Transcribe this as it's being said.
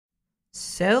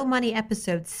So Money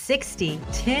episode 60,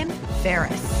 Tim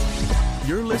Ferriss.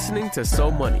 You're listening to So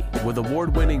Money with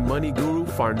award-winning money guru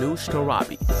Farnoosh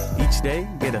Torabi. Each day,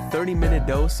 get a 30-minute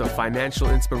dose of financial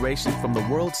inspiration from the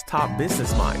world's top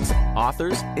business minds,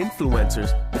 authors,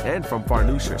 influencers, and from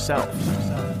Farnoosh herself.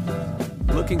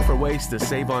 Looking for ways to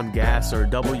save on gas or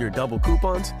double your double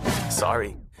coupons?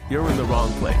 Sorry, you're in the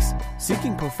wrong place.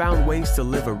 Seeking profound ways to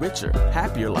live a richer,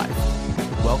 happier life.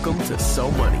 Welcome to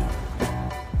So Money.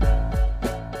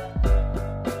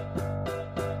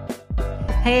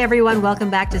 Hey everyone, welcome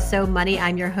back to So Money.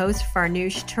 I'm your host,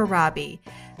 Farnoosh Torabi.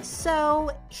 So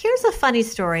here's a funny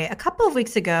story. A couple of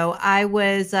weeks ago, I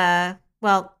was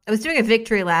doing a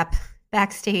victory lap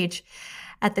backstage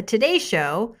at the Today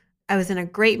Show. I was in a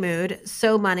great mood.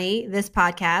 So Money, this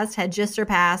podcast, had just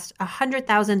surpassed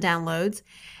 100,000 downloads.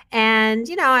 And,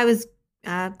 I was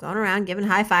going around giving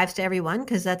high fives to everyone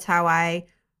because that's how I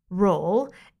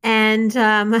roll. And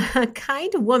a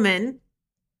kind woman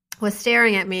was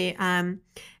staring at me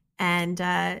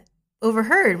and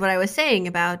overheard what I was saying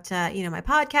about, my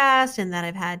podcast and that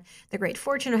I've had the great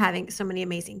fortune of having so many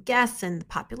amazing guests and the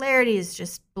popularity has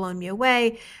just blown me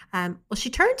away. Well, she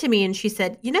turned to me and she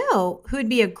said, who would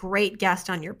be a great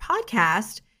guest on your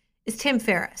podcast is Tim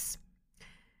Ferriss.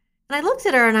 And I looked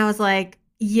at her and I was like,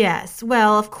 yes,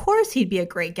 well, of course he'd be a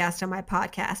great guest on my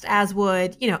podcast, as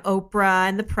would, Oprah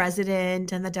and the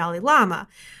president and the Dalai Lama.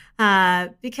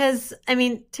 Because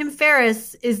Tim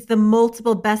Ferriss is the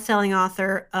multiple best-selling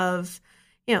author of,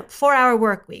 4-Hour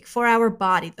Workweek, 4-Hour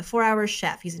Body, the 4-Hour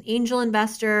Chef. He's an angel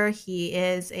investor. He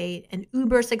is an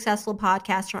uber successful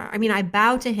podcaster. I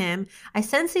bow to him. I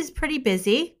sense he's pretty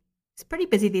busy. He's pretty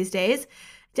busy these days.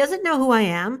 Doesn't know who I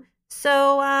am.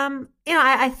 So,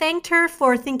 I thanked her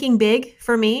for thinking big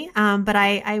for me. But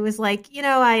I was like,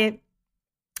 I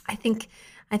think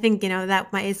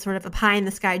that is sort of a pie in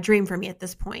the sky dream for me at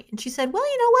this point. And she said, well,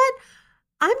 you know what?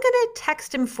 I'm going to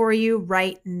text him for you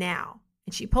right now.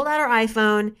 And she pulled out her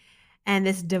iPhone and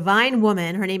this divine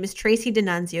woman, her name is Tracy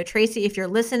D'Annunzio. Tracy, if you're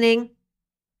listening,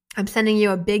 I'm sending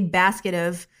you a big basket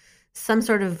of some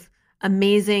sort of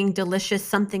amazing, delicious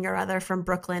something or other from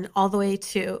Brooklyn all the way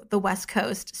to the West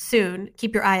Coast soon.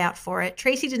 Keep your eye out for it.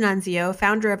 Tracy D'Annunzio,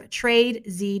 founder of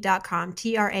tradesy.com,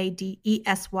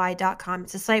 tradesy.com.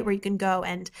 It's a site where you can go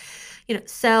and,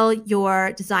 sell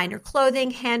your designer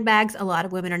clothing, handbags. A lot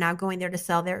of women are now going there to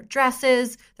sell their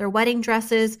dresses, their wedding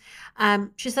dresses.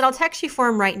 She said, I'll text you for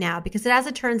him right now because as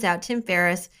it turns out, Tim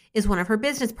Ferriss is one of her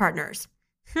business partners.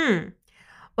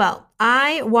 Well,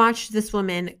 I watched this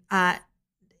woman,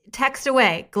 text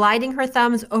away, gliding her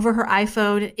thumbs over her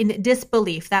iPhone in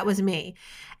disbelief. That was me.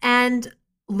 And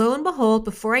lo and behold,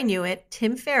 before I knew it,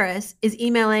 Tim Ferriss is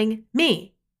emailing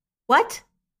me. What?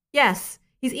 Yes,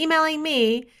 he's emailing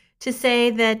me to say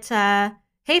that,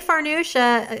 hey, Farnoosh,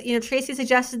 Tracy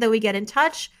suggested that we get in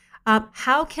touch.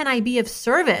 How can I be of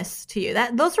service to you?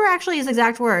 Those were actually his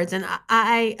exact words. And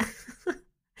I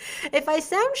if I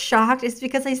sound shocked, it's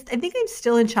because I think I'm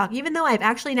still in shock, even though I've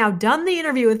actually now done the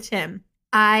interview with Tim.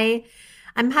 I'm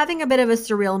having a bit of a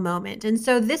surreal moment. And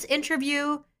so this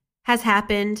interview has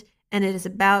happened and it is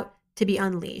about to be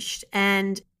unleashed.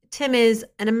 And Tim is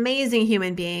an amazing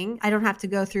human being. I don't have to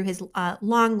go through his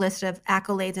long list of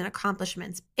accolades and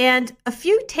accomplishments. And a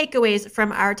few takeaways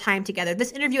from our time together.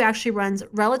 This interview actually runs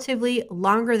relatively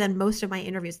longer than most of my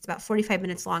interviews. It's about 45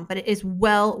 minutes long, but it is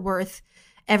well worth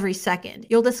every second.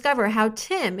 You'll discover how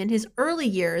Tim, in his early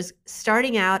years,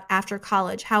 starting out after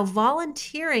college, how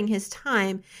volunteering his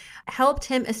time helped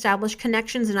him establish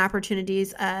connections and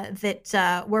opportunities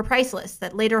that were priceless,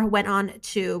 that later went on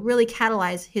to really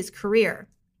catalyze his career.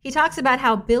 He talks about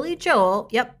how Billy Joel,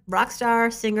 rock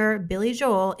star singer Billy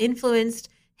Joel, influenced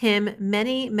him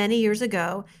many, many years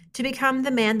ago to become the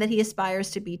man that he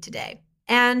aspires to be today,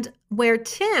 and where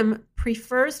Tim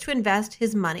prefers to invest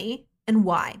his money and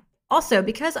why. Also,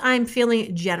 because I'm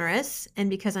feeling generous and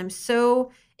because I'm so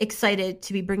excited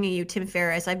to be bringing you Tim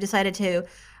Ferriss, I've decided to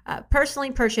personally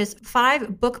purchase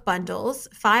 5 book bundles,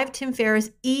 5 Tim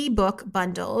Ferriss ebook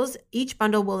bundles. Each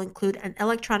bundle will include an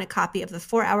electronic copy of the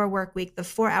 4-Hour Workweek, the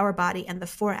 4-Hour Body, and the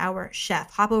 4-Hour Chef.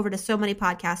 Hop over to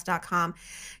SoMoneyPodcast.com,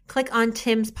 click on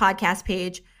Tim's podcast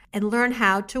page, and learn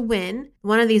how to win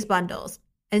one of these bundles.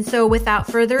 And so without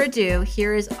further ado,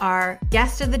 here is our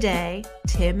guest of the day,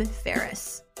 Tim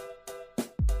Ferriss.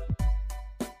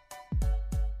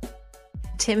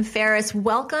 Tim Ferriss,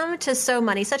 welcome to So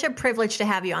Money. Such a privilege to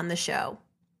have you on the show.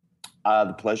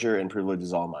 The pleasure and privilege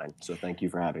is all mine. So thank you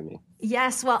for having me.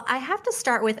 Yes. Well, I have to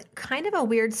start with kind of a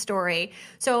weird story.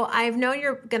 So I've known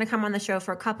you're going to come on the show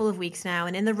for a couple of weeks now.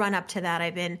 And in the run up to that,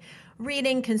 I've been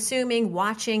reading, consuming,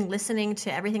 watching, listening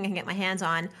to everything I can get my hands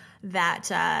on that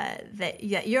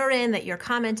you're in, that you're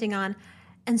commenting on.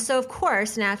 And so, of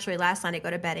course, naturally, last night I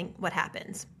go to bed and what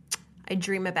happens? I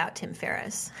dream about Tim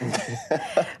Ferriss.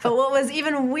 But what was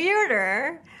even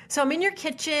weirder, so I'm in your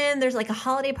kitchen, there's like a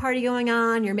holiday party going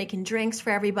on, you're making drinks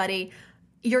for everybody.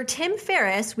 You're Tim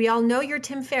Ferriss, we all know you're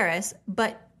Tim Ferriss,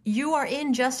 but you are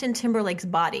in Justin Timberlake's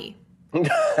body.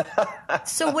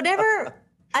 So whatever,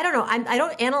 I don't know, I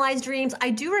don't analyze dreams. I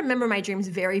do remember my dreams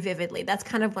very vividly. That's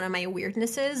kind of one of my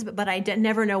weirdnesses, but I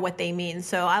never know what they mean.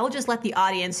 So I'll just let the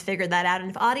audience figure that out. And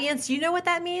if audience, you know what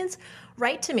that means?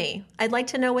 Write to me. I'd like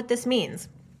to know what this means.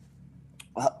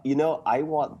 Well, I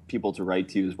want people to write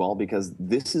to you as well, because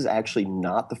this is actually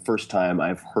not the first time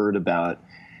I've heard about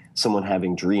someone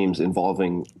having dreams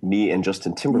involving me and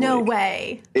Justin Timberlake. No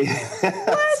way.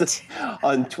 What?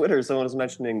 On Twitter, someone was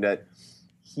mentioning that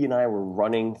he and I were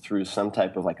running through some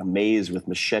type of like a maze with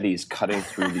machetes cutting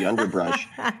through the underbrush.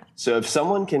 So if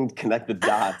someone can connect the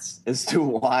dots as to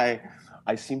why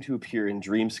I seem to appear in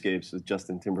dreamscapes with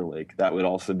Justin Timberlake, that would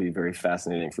also be very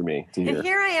fascinating for me to hear. And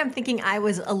here I am thinking I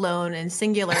was alone and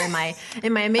singular in my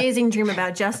amazing dream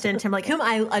about Justin Timberlake, whom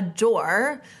I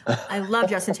adore. I love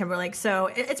Justin Timberlake, so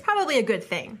it's probably a good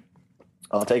thing.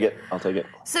 I'll take it.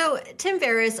 So Tim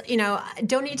Ferriss,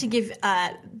 don't need to give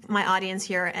my audience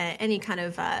here any kind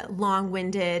of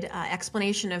long-winded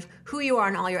explanation of who you are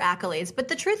and all your accolades. But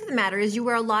the truth of the matter is you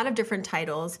wear a lot of different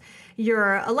titles.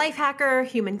 You're a life hacker,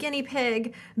 human guinea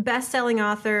pig, best-selling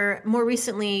author, more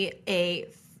recently a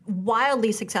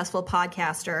wildly successful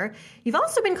podcaster. You've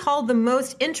also been called the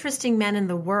most interesting man in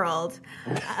the world,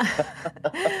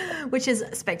 which is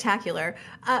spectacular.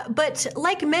 But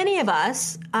like many of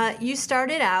us, you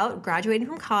started out graduating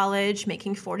from college,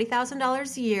 making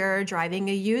 $40,000 a year, driving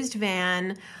a used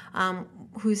van, I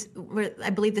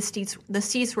believe the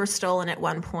seats were stolen at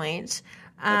one point.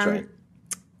 That's right.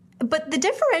 But the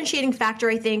differentiating factor,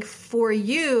 I think, for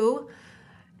you,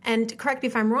 and correct me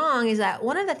if I'm wrong, is that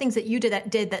one of the things that you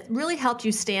did that really helped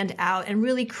you stand out and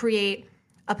really create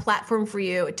a platform for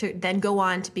you to then go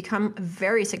on to become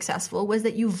very successful was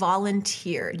that you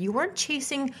volunteered. You weren't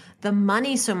chasing the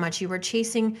money so much. You were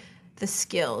chasing the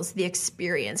skills, the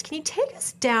experience. Can you take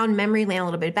us down memory lane a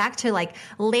little bit, back to like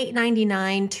late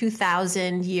 99,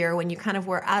 2000 year when you kind of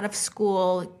were out of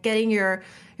school, getting your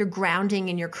grounding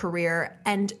in your career,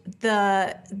 and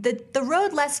the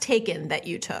road less taken that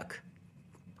you took?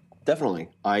 Definitely.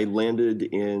 I landed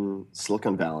in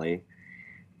Silicon Valley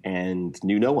and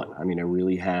knew no one. I mean, I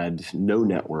really had no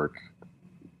network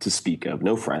to speak of,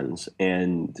 no friends.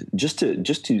 And just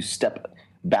to step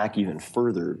back even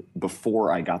further,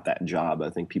 before I got that job,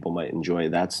 I think people might enjoy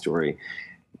that story,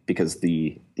 because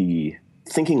the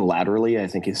thinking laterally, I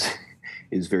think,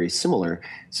 is very similar.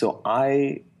 So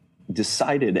I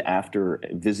decided after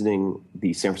visiting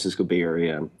the San Francisco Bay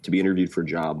Area to be interviewed for a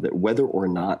job that whether or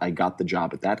not I got the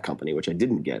job at that company, which I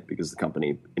didn't get because the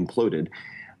company imploded,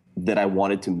 that I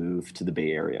wanted to move to the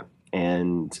Bay Area.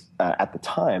 And at the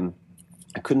time,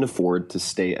 I couldn't afford to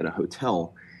stay at a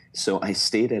hotel, so I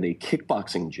stayed at a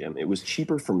kickboxing gym. It was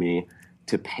cheaper for me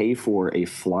to pay for a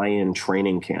fly-in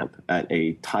training camp at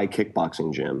a Thai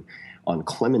kickboxing gym on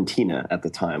Clementina at the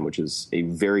time, which is a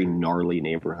very gnarly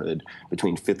neighborhood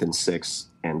between 5th and 6th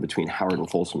and between Howard and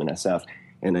Folsom and SF.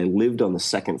 And I lived on the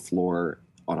second floor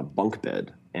on a bunk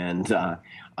bed. And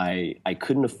I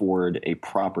couldn't afford a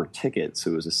proper ticket,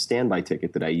 so it was a standby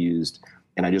ticket that I used.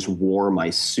 And I just wore my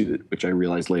suit, which I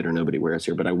realized later nobody wears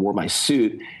here, but I wore my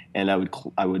suit, and I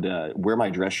would wear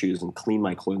my dress shoes and clean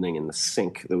my clothing in the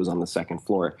sink that was on the second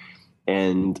floor.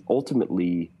 And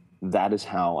ultimately, that is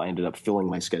how I ended up filling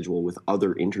my schedule with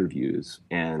other interviews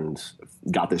and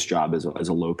got this job as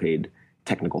a low-paid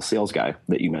technical sales guy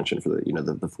that you mentioned for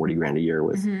the 40 grand a year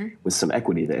with some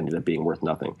equity that ended up being worth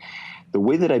nothing. The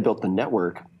way that I built the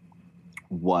network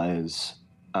was,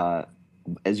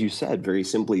 as you said, very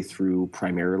simply through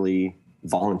primarily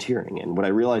volunteering. And what I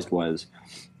realized was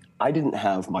I didn't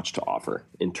have much to offer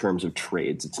in terms of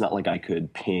trades. It's not like I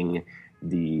could ping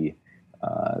the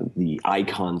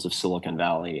icons of Silicon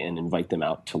Valley and invite them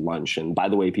out to lunch. And by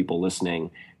the way, people listening,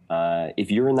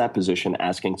 if you're in that position,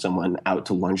 asking someone out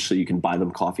to lunch so you can buy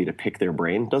them coffee to pick their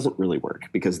brain doesn't really work,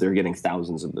 because they're getting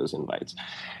thousands of those invites.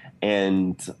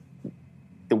 And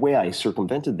the way I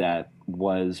circumvented that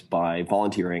was by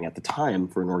volunteering at the time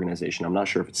for an organization, I'm not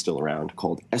sure if it's still around,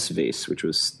 called SVACE, which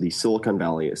was the Silicon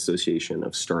Valley Association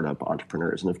of Startup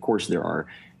Entrepreneurs. And of course, there are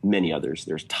many others.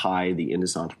 There's Ty, the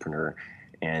Indus entrepreneur,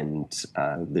 and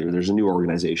there's a new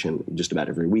organization just about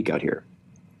every week out here.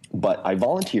 But I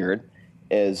volunteered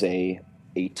as a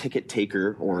ticket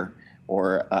taker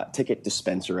or a ticket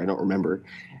dispenser, I don't remember.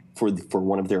 for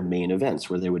one of their main events,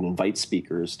 where they would invite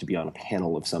speakers to be on a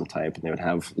panel of some type, and they would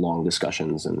have long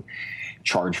discussions and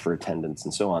charge for attendance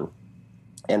and so on.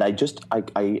 And I just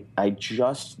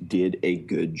did a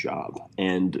good job.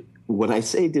 And when I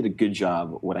say did a good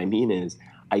job, what I mean is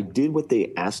I did what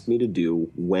they asked me to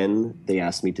do when they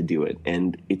asked me to do it.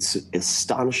 And it's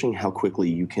astonishing how quickly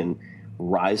you can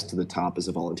rise to the top as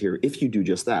a volunteer if you do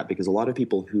just that, because a lot of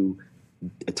people who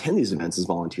attend these events as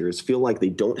volunteers feel like they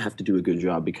don't have to do a good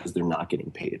job because they're not getting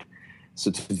paid. So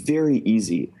it's very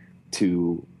easy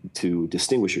to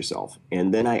distinguish yourself.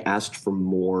 And then I asked for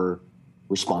more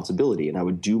responsibility, and I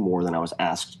would do more than I was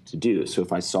asked to do. So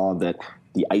if I saw that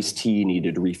the iced tea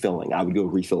needed refilling, I would go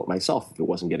refill it myself if it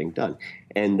wasn't getting done.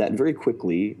 And that very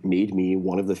quickly made me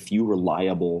one of the few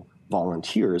reliable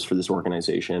volunteers for this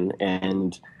organization.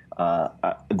 And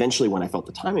eventually, when I felt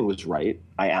the timing was right,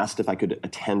 I asked if I could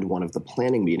attend one of the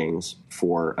planning meetings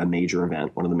for a major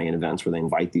event, one of the main events where they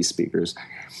invite these speakers,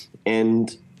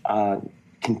 and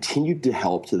continued to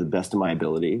help to the best of my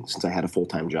ability since I had a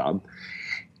full-time job.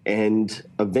 And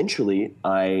eventually,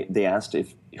 they asked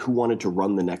who wanted to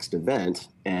run the next event,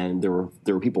 and there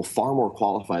were people far more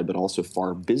qualified, but also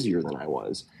far busier than I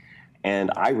was.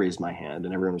 And I raised my hand,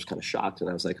 and everyone was kind of shocked. And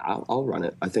I was like, I'll run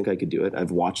it. I think I could do it.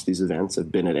 I've watched these events.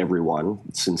 I've been at every one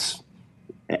since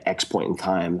X point in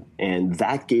time. And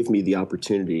that gave me the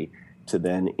opportunity to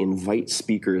then invite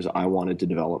speakers I wanted to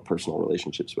develop personal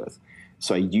relationships with.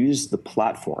 So I used the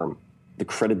platform, the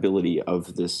credibility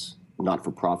of this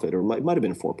not-for-profit, or might have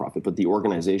been a for-profit, but the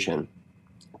organization,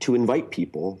 to invite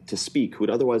people to speak who would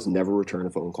otherwise never return a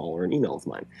phone call or an email of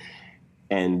mine.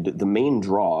 And the main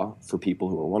draw for people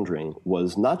who were wondering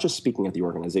was not just speaking at the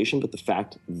organization, but the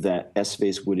fact that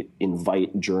S-Space would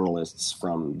invite journalists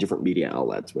from different media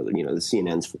outlets, whether, the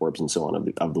CNN's, Forbes, and so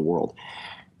on of the world.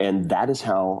 And that is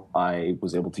how I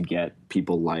was able to get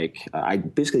people like, I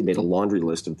basically made a laundry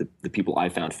list of the people I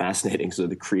found fascinating. So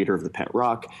the creator of the Pet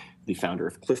Rock, the founder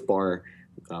of Cliff Bar,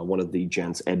 one of the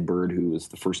gents, Ed Bird, who was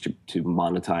the first to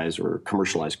monetize or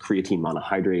commercialize creatine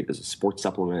monohydrate as a sports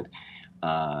supplement,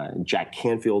 Jack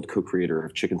Canfield, co-creator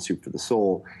of Chicken Soup for the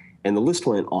Soul, and the list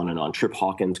went on and on. Trip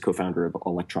Hawkins, co-founder of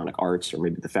Electronic Arts, or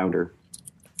maybe the founder.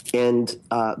 And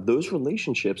those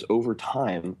relationships over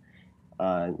time,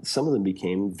 some of them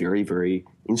became very, very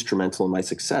instrumental in my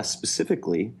success.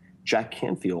 Specifically, Jack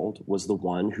Canfield was the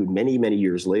one who many, many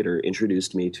years later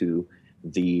introduced me to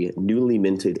the newly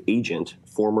minted agent,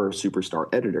 former Superstar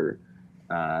editor,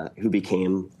 who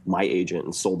became my agent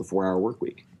and sold the 4-Hour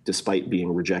Workweek, despite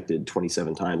being rejected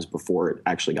 27 times before it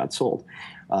actually got sold.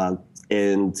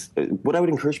 And what I would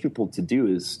encourage people to do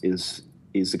is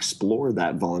explore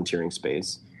that volunteering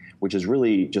space, which is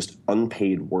really just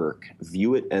unpaid work.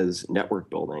 View it as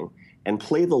network building and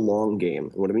play the long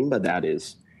game. And what I mean by that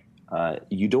is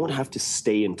you don't have to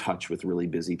stay in touch with really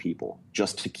busy people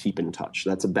just to keep in touch.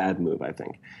 That's a bad move, I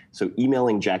think. So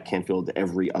emailing Jack Canfield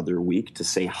every other week to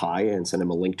say hi and send him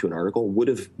a link to an article would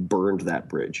have burned that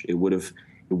bridge. It would have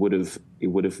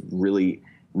really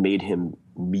made him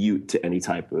mute to any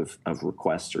type of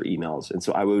requests or emails. And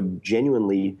so I would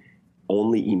genuinely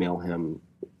only email him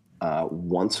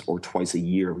once or twice a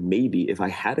year, maybe, if I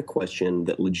had a question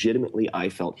that legitimately I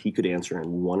felt he could answer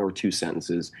in 1 or 2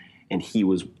 sentences, and he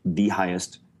was the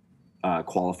highest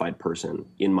qualified person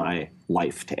in my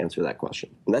life to answer that question.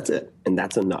 And that's it. And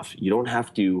that's enough. You don't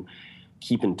have to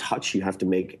keep in touch. You have to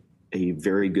make a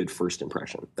very good first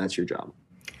impression. That's your job.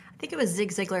 I think it was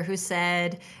Zig Ziglar who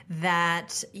said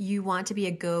that you want to be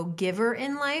a go-giver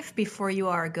in life before you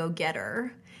are a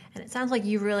go-getter. And it sounds like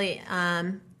you really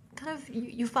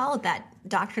you followed that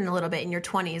doctrine a little bit in your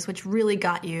 20s, which really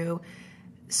got you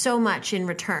so much in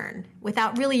return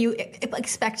without really you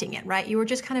expecting it, right? You were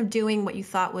just kind of doing what you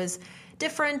thought was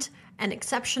different and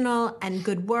exceptional and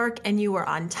good work, and you were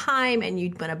on time and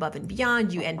you went above and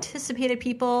beyond. You anticipated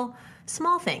people.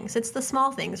 Small things. It's the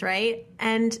small things, right?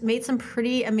 And made some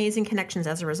pretty amazing connections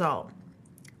as a result.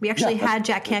 We actually had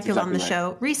Jack Canfield on the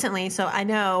show recently, so I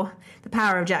know the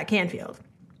power of Jack Canfield.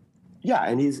 Yeah,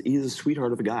 and he's a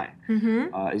sweetheart of a guy.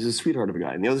 Mm-hmm. He's a sweetheart of a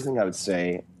guy. And the other thing I would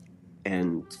say,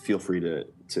 and feel free to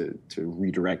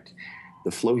redirect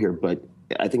the flow here, but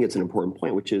I think it's an important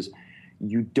point, which is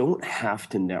you don't have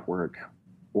to network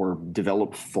or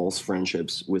develop false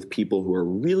friendships with people who are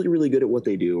really, really good at what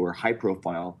they do or high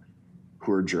profile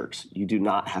who are jerks. You do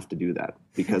not have to do that,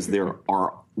 because there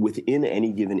are, within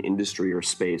any given industry or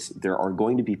space, there are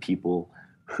going to be people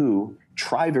who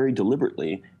try very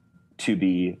deliberately to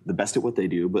be the best at what they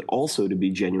do, but also to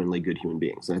be genuinely good human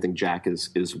beings. And I think Jack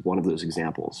is one of those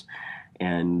examples.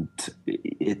 And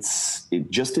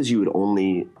just as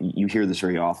you hear this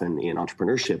very often in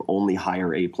entrepreneurship, only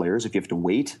hire A players. If you have to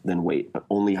wait, then wait, but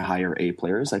only hire A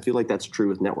players. I feel like that's true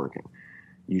with networking.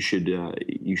 You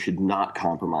should not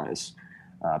compromise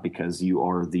because you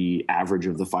are the average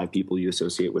of the 5 people you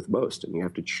associate with most, and you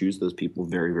have to choose those people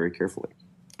very, very carefully.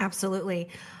 Absolutely.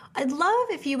 I'd love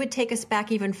if you would take us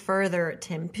back even further,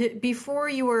 Tim. Before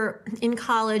you were in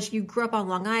college, you grew up on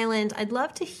Long Island. I'd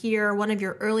love to hear one of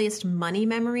your earliest money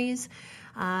memories,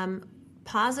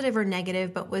 positive or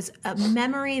negative, but was a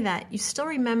memory that you still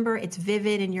remember. It's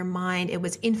vivid in your mind. It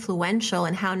was influential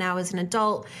in how now as an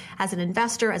adult, as an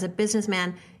investor, as a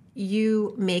businessman,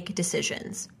 you make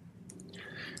decisions.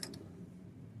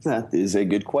 That is a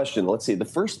good question. Let's see.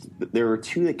 There were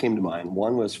 2 that came to mind.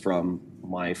 One was from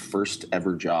my first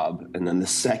ever job, and then the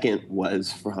second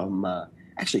was from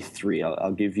actually 3.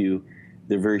 I'll give you.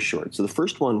 They're very short. So the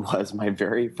first one was my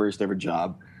very first ever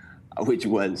job, which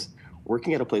was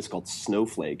working at a place called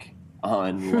Snowflake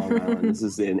on Long Island. This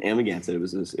is in Amagansett.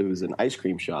 It was an ice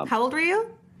cream shop. How old were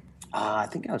you? I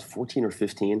think I was 14 or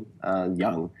 15,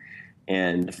 young.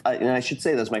 And I should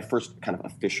say that was my first kind of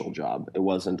official job. It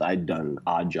wasn't, I'd done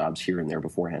odd jobs here and there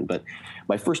beforehand, but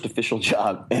my first official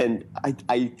job. And I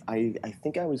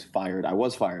think I was fired. I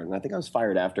was fired. And I think I was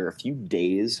fired after a few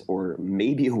days or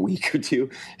maybe a week or 2.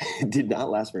 It did not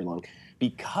last very long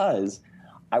because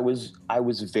I was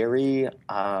very,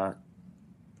 I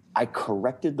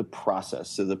corrected the process.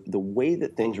 So the way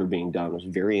that things were being done was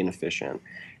very inefficient.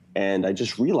 And I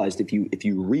just realized if you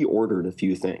reordered a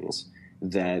few things,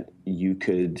 that you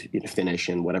could finish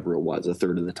in whatever it was, a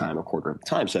third of the time, a quarter of the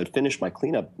time. So I'd finish my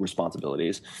cleanup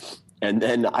responsibilities, and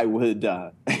then I would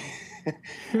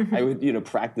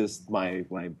practice my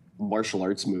martial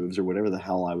arts moves or whatever the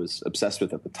hell I was obsessed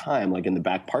with at the time, like in the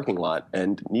back parking lot.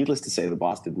 And needless to say, the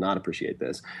boss did not appreciate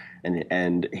this,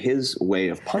 and his way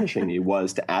of punishing me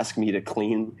was to ask me to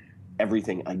clean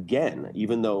everything again,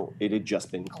 even though it had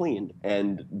just been cleaned.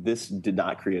 And this did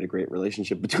not create a great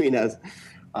relationship between us.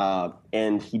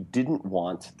 And he didn't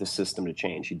want the system to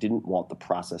change. He didn't want the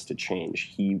process to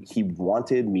change. He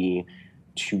wanted me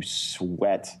to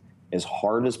sweat as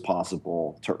hard as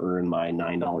possible to earn my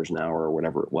 $9 an hour or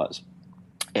whatever it was.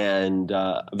 And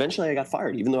eventually I got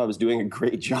fired. Even though I was doing a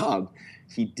great job,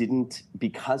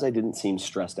 because I didn't seem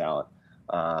stressed out,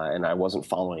 and I wasn't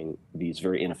following these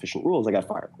very inefficient rules, I got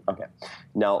fired. Okay.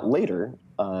 Now, later,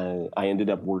 I ended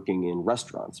up working in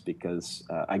restaurants because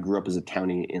I grew up as a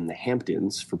townie in the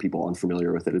Hamptons. For people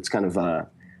unfamiliar with it, it's kind of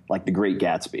like the Great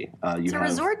Gatsby. It's a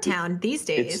resort town these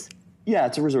days.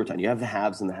 It's a resort town. You have the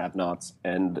haves and the have-nots.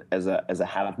 And as a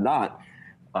have-not,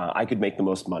 I could make the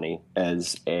most money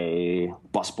as a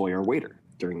busboy or waiter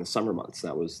during the summer months.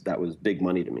 That was big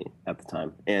money to me at the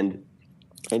time. And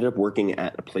I ended up working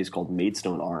at a place called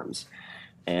Maidstone Arms,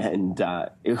 and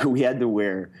we had to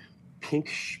wear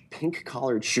pink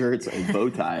collared shirts and bow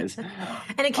ties.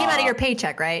 And it came out of your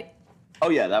paycheck, right? Oh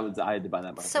yeah, I had to buy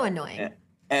that myself. So annoying.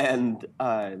 And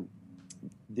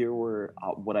there were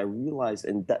what I realized,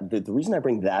 and the reason I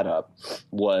bring that up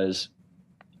was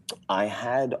I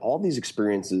had all these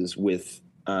experiences with.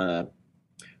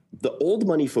 The old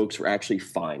money folks were actually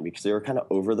fine because they were kind of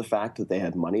over the fact that they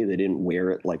had money. They didn't wear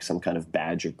it like some kind of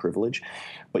badge of privilege.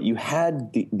 But you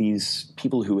had these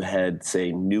people who had,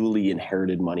 say, newly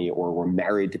inherited money or were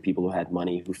married to people who had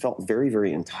money who felt very,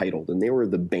 very entitled. And they were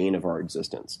the bane of our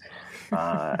existence.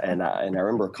 And I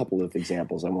remember a couple of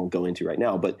examples I won't go into right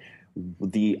now. But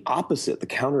the opposite, the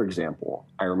counterexample,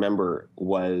 I remember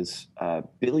was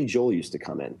Billy Joel used to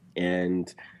come in,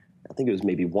 and I think it was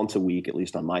maybe once a week, at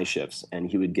least on my shifts, and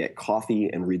he would get coffee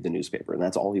and read the newspaper, and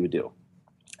that's all he would do.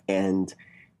 And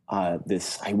I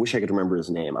wish I could remember his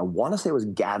name. I want to say it was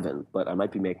Gavin, but I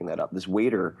might be making that up. This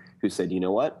waiter who said, "You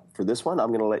know what? For this one, I'm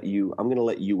going to let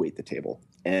you wait the table."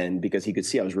 And because he could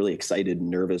see I was really excited and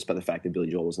nervous by the fact that Billy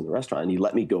Joel was in the restaurant, and he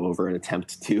let me go over and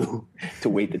attempt to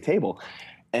wait the table.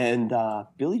 And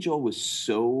Billy Joel was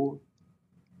so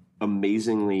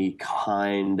amazingly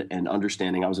kind and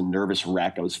understanding. I was a nervous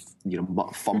wreck. I was,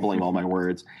 fumbling all my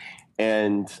words.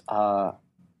 And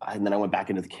then I went back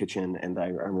into the kitchen, and I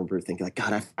remember thinking, like,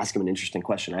 God, I have to ask him an interesting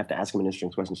question.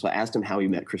 So I asked him how he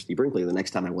met Christy Brinkley the next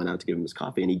time I went out to give him his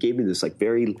coffee. And he gave me this like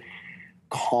very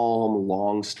calm,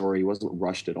 long story. He wasn't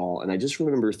rushed at all. And I just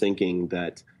remember thinking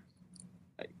that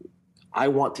I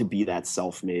want to be that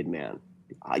self-made man.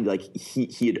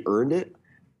 He had earned it.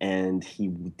 And he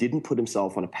didn't put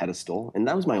himself on a pedestal. And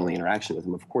that was my only interaction with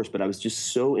him, of course. But I was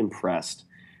just so impressed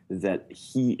that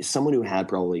someone who had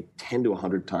probably 10 to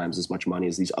 100 times as much money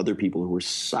as these other people who were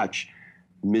such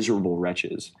miserable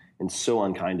wretches, and so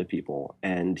unkind to people.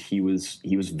 And he was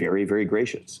very, very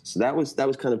gracious. So that was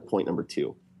kind of point number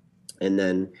two. And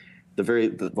then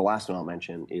the last one I'll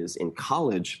mention is in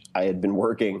college, I had been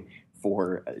working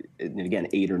for, again,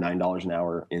 $8 or $9 an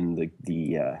hour in the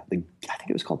I think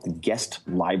it was called the guest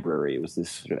library. It was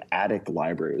this sort of attic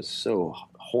library. It was so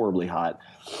horribly hot.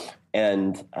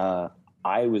 And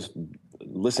I was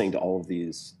listening to all of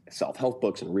these self-help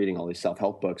books and reading all these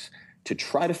self-help books to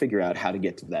try to figure out how to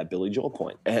get to that Billy Joel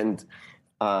point. And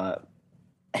I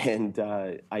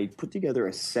put together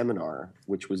a seminar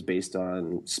which was based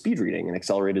on speed reading and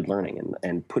accelerated learning,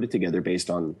 and put it together based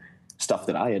on stuff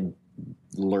that I had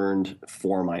learned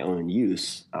for my own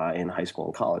use in high school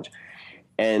and college,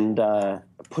 and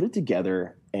put it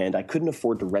together. And I couldn't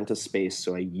afford to rent a space,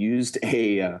 so I used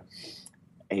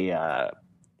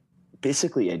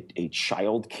basically a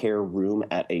child care room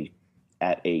at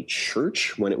a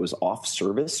church when it was off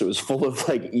service. So it was full of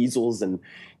like easels and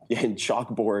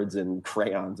chalkboards and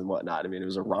crayons and whatnot. I mean, it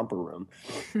was a romper room.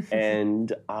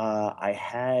 And I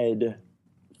had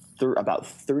about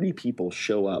 30 people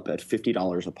show up at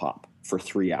 $50 a pop for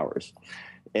 3 hours.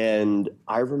 And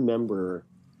I remember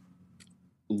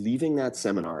leaving that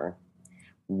seminar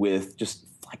with just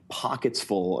like pockets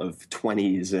full of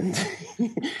 20s and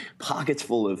pockets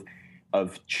full of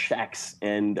checks,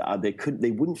 and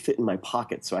they wouldn't fit in my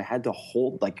pocket. So I had to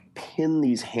pin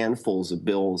these handfuls of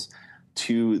bills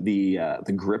to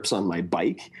the grips on my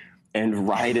bike and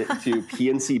ride it to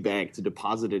PNC Bank to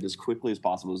deposit it as quickly as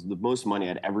possible. It was the most money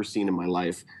I'd ever seen in my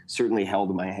life, certainly held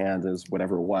in my hand as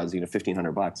whatever it was,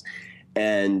 $1,500.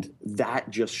 And that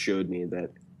just showed me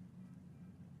that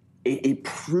it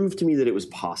proved to me that it was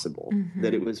possible,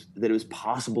 that it was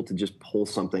possible to just pull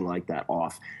something like that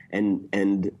off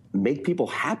and make people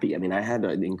happy. I mean, I had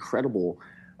an incredible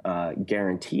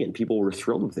guarantee, and people were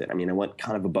thrilled with it. I mean, I went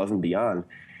kind of above and beyond,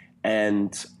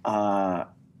 and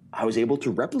I was able to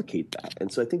replicate that.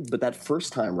 And so I think, but that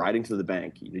first time riding to the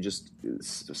bank, just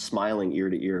smiling ear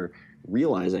to ear,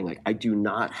 realizing like I do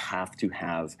not have to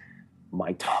have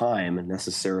my time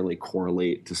necessarily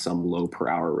correlate to some low per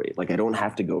hour rate. Like I don't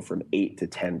have to go from 8 to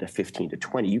 10 to 15 to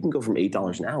 20. You can go from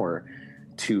 $8 an hour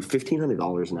to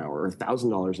 $1,500 an hour or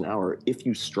 $1,000 an hour if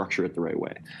you structure it the right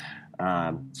way.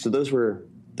 So those were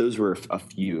a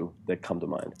few that come to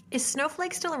mind. Is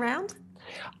Snowflake still around?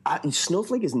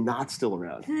 Snowflake is not still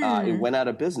around. It went out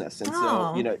of business, and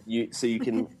so you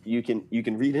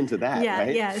can read into that. Yeah,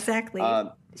 right? Yeah, exactly.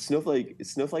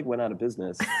 Snowflake went out of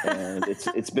business, and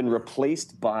it's been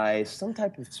replaced by some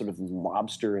type of sort of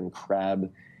lobster and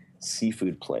crab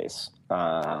seafood place.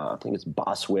 I think it's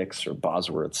Boswick's or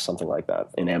Bosworth's, something like that,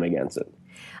 in Amagansett.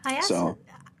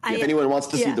 If anyone wants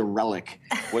to see the relic,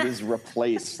 what is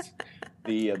replaced,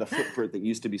 the footprint that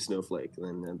used to be Snowflake,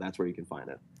 then that's where you can find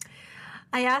it.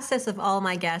 I ask this of all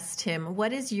my guests, Tim.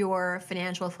 What is your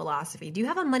financial philosophy? Do you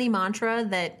have a money mantra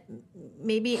that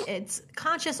maybe it's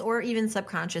conscious or even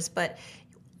subconscious, but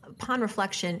upon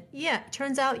reflection, it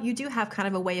turns out you do have kind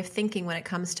of a way of thinking when it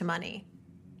comes to money?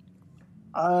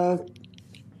 It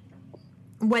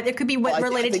could be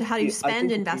related to how you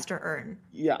spend, invest, or earn.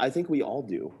 Yeah, I think we all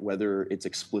do, whether it's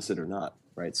explicit or not,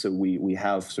 right? So we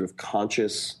have sort of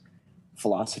conscious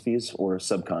philosophies or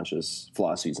subconscious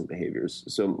philosophies and behaviors.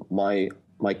 So my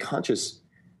conscious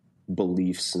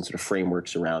beliefs and sort of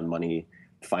frameworks around money,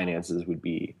 finances would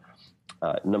be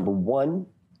number one,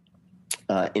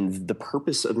 in the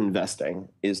purpose of investing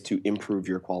is to improve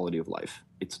your quality of life.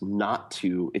 It's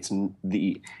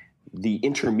the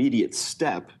intermediate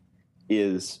step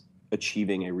is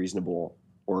achieving a reasonable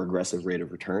or aggressive rate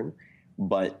of return.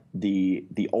 But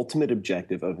the ultimate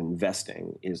objective of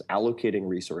investing is allocating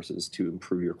resources to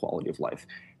improve your quality of life.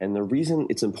 And the reason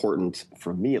it's important,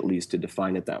 for me at least, to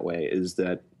define it that way is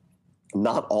that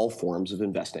not all forms of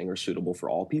investing are suitable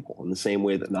for all people, in the same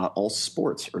way that not all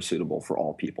sports are suitable for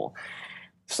all people.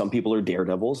 Some people are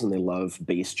daredevils and they love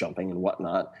base jumping and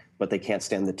whatnot, but they can't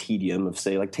stand the tedium of,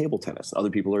 say, like table tennis.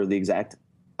 Other people are the exact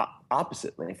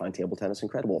opposite, and they find table tennis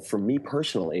incredible. For me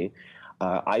personally,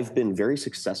 I've been very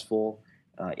successful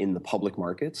in the public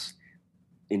markets,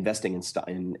 investing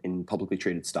in publicly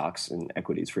traded stocks and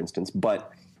equities, for instance,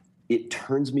 but it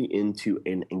turns me into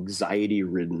an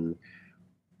anxiety-ridden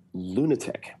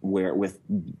lunatic with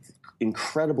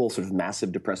incredible sort of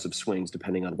massive depressive swings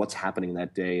depending on what's happening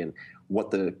that day and what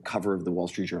the cover of the Wall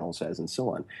Street Journal says and so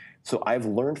on. So I've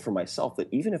learned for myself that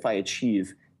even if I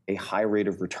achieve a high rate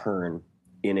of return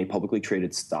in a publicly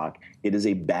traded stock, it is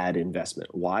a bad investment.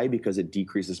 Why? Because it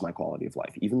decreases my quality of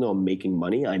life. Even though I'm making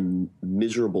money, I'm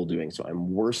miserable doing so.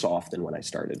 I'm worse off than when I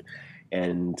started.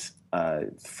 And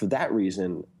for that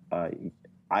reason,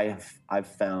 I've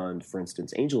found, for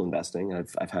instance, angel investing.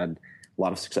 I've had a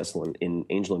lot of success in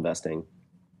angel investing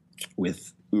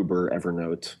with Uber,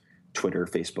 Evernote, Twitter,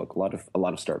 Facebook, a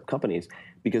lot of startup companies,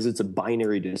 because it's a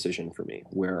binary decision for me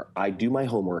where I do my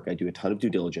homework, I do a ton of due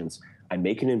diligence, I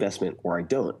make an investment or I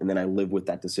don't, and then I live with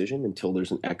that decision until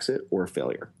there's an exit or a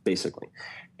failure, basically.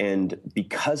 And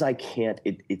because I can't,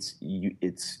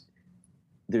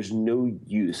 there's no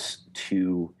use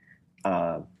to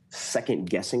second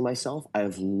guessing myself. I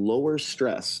have lower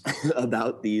stress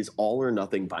about these all or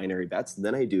nothing binary bets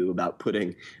than I do about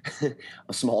putting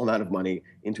a small amount of money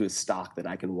into a stock that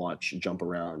I can watch jump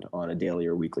around on a daily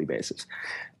or weekly basis.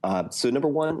 So number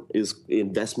one is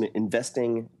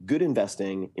investing. Good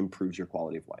investing improves your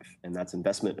quality of life. And that's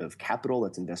investment of capital.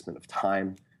 That's investment of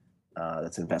time.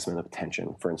 That's investment of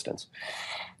attention, for instance.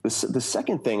 The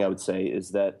second thing I would say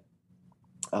is that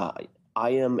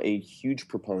I am a huge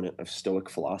proponent of Stoic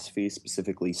philosophy,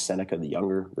 specifically Seneca the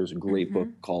Younger. There's a great book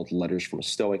called Letters from a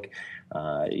Stoic.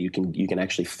 You can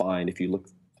actually find, if you look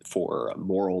for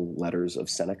moral letters of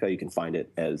Seneca, you can find it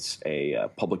as a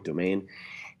public domain.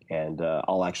 And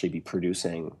I'll actually be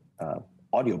producing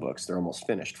audiobooks. They're almost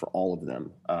finished for all of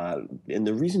them. And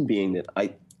the reason being that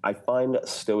I find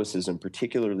Stoicism,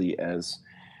 particularly as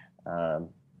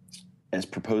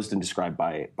proposed and described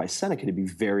by Seneca, to be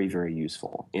very, very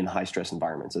useful in high stress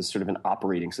environments as sort of an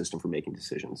operating system for making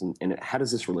decisions. And how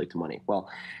does this relate to money? Well,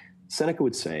 Seneca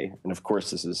would say, and of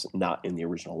course this is not in the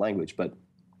original language, but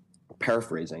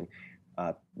paraphrasing,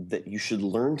 that you should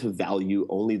learn to value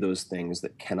only those things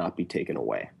that cannot be taken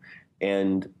away.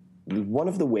 And one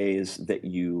of the ways that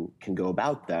you can go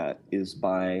about that is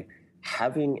by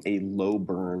having a low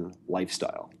burn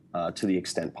lifestyle to the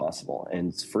extent possible.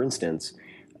 And for instance,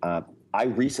 I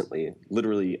recently,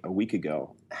 literally a week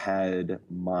ago, had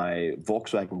my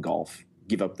Volkswagen Golf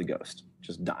give up the ghost,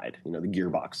 just died. The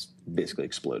gearbox basically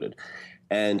exploded.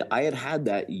 And I had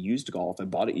that used Golf. I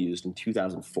bought it used in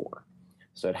 2004.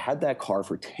 So I'd had that car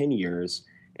for 10 years.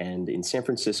 And in San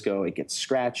Francisco, it gets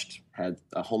scratched, had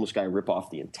a homeless guy rip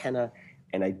off the antenna,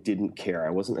 and I didn't care. I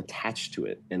wasn't attached to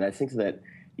it. And I think that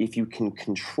if you can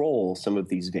control some of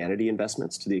these vanity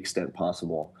investments to the extent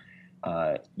possible,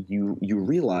 you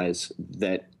realize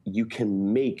that you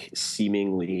can make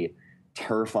seemingly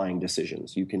terrifying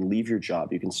decisions. You can leave your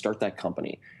job. You can start that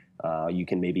company. You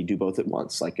can maybe do both at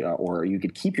once, or you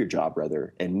could keep your job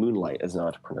rather and moonlight as an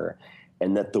entrepreneur.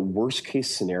 And that the worst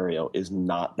case scenario is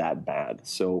not that bad.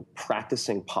 So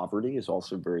practicing poverty is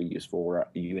also very useful, where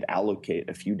you would allocate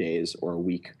a few days or a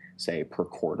week, say per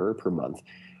quarter, per month,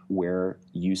 where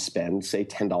you spend, say,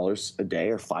 $10 a day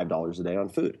or $5 a day on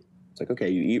food. It's like, okay,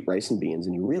 you eat rice and beans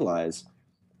and you realize,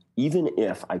 even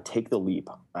if I take the leap,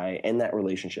 I end that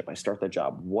relationship, I start that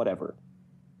job, whatever,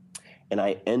 and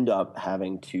I end up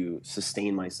having to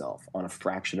sustain myself on a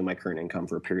fraction of my current income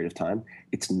for a period of time,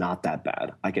 it's not that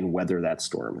bad. I can weather that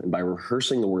storm. And by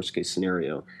rehearsing the worst case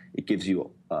scenario, it gives you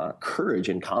courage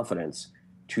and confidence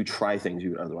to try things you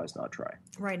would otherwise not try.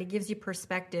 Right. It gives you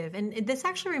perspective. And this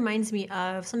actually reminds me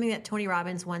of something that Tony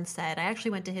Robbins once said. I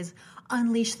actually went to his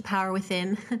Unleash the Power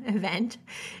Within event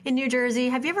in New Jersey.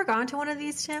 Have you ever gone to one of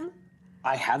these, Tim?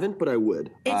 I haven't, but I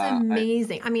would. It's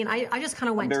amazing. I just kind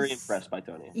of went. I'm very impressed by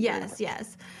Tony. Yes.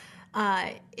 It's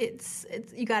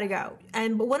you got to go.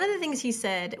 But one of the things he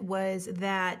said was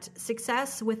that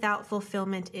success without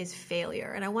fulfillment is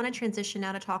failure. And I want to transition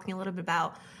now to talking a little bit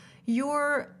about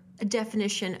your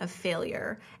definition of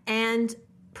failure. And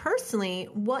personally,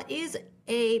 what is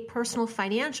a personal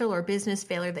financial or business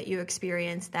failure that you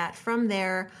experienced that from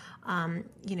there,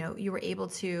 you were able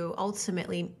to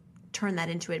ultimately turn that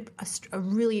into a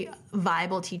really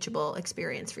viable, teachable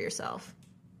experience for yourself?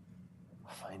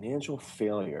 Financial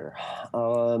failure.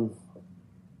 Well,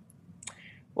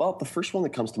 the first one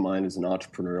that comes to mind is an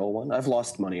entrepreneurial one. I've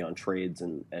lost money on trades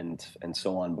and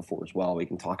so on before as well. We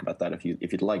can talk about that if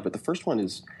you'd like. But the first one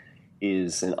is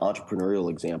an entrepreneurial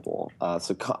example.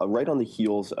 So right on the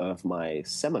heels of my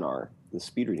seminar, the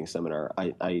speed reading seminar,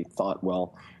 I thought,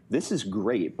 well, this is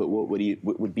great, but what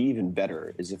would be even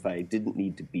better is if I didn't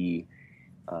need to be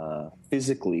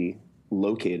physically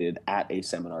located at a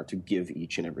seminar to give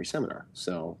each and every seminar.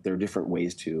 So there are different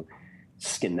ways to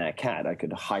skin that cat. I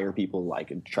could hire people, I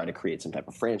could try to create some type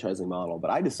of franchising model,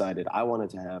 but I decided I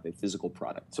wanted to have a physical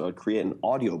product. So I'd create an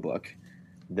audiobook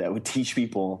that would teach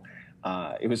people.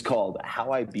 It was called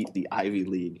How I Beat the Ivy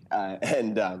League.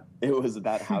 And it was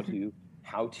about how to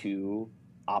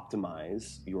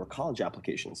optimize your college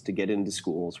applications to get into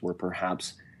schools where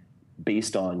perhaps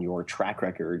based on your track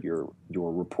record, your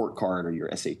report card or your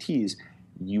SATs,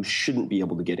 you shouldn't be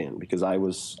able to get in, because I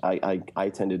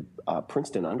attended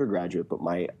Princeton undergraduate, but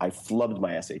I flubbed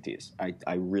my SATs.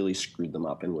 I really screwed them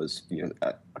up and was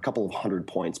a couple of 100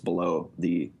 points below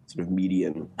the sort of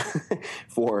median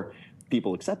for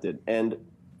people accepted. And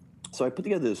so I put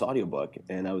together this audiobook,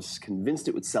 and I was convinced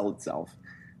it would sell itself.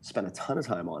 Spent a ton of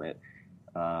time on it.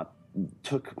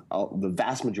 Took the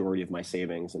vast majority of my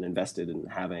savings and invested in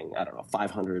having,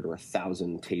 500 or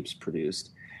 1,000 tapes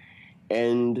produced,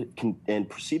 and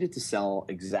proceeded to sell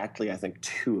exactly, I think,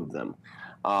 2 of them.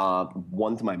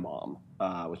 One to my mom,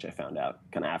 which I found out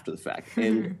kind of after the fact.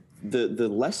 And the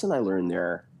lesson I learned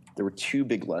there were 2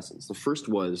 big lessons. The first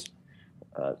was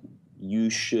you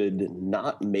should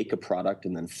not make a product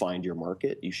and then find your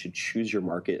market. You should choose your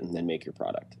market and then make your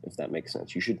product, if that makes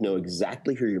sense. You should know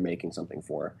exactly who you're making something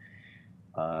for.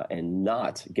 And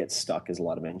not get stuck, as a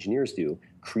lot of engineers do,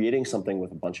 creating something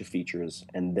with a bunch of features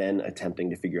and then attempting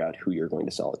to figure out who you're going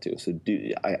to sell it to. So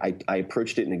I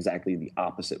approached it in exactly the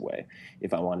opposite way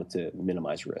if I wanted to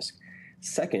minimize risk.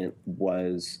 Second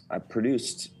was I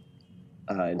produced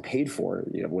and paid for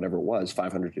whatever it was,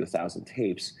 500 to 1,000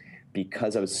 tapes,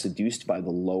 because I was seduced by the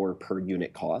lower per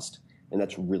unit cost. And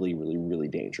that's really, really, really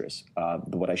dangerous.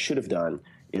 What I should have done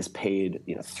is paid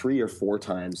 3 or 4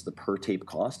 times the per tape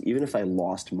cost, even if I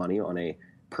lost money on a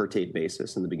per tape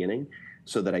basis in the beginning,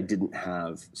 so that I didn't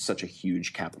have such a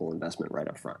huge capital investment right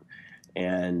up front.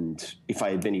 And if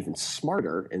I had been even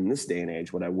smarter in this day and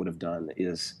age, what I would have done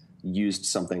is used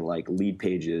something like Lead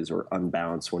Pages or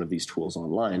Unbounce, one of these tools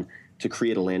online, to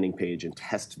create a landing page and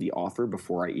test the offer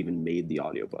before I even made the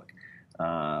audiobook.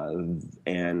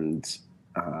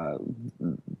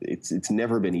 It's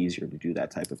never been easier to do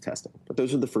that type of testing. But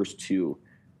those are the first two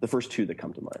that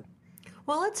come to mind.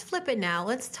 Well, let's flip it now.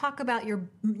 Let's talk about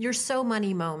your so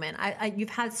money moment. You've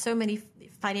had so many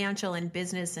financial and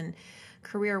business and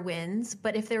career wins,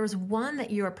 but if there was one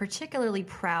that you are particularly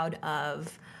proud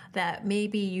of that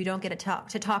maybe you don't get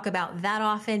to talk about that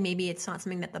often, maybe it's not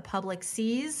something that the public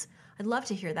sees, I'd love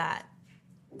to hear that.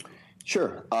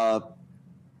 Sure.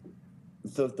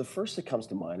 The first that comes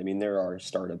to mind, there are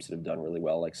startups that have done really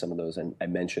well, like some of those I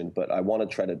mentioned, but I want to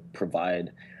try to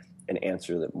provide an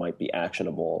answer that might be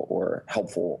actionable or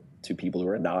helpful to people who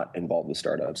are not involved with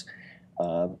startups.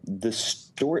 I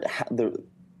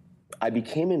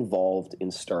became involved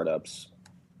in startups,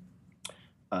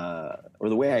 or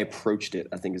the way I approached it,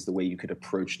 I think, is the way you could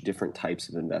approach different types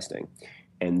of investing.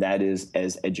 And that is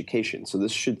as education. So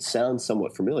this should sound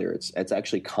somewhat familiar. It's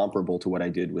actually comparable to what I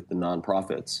did with the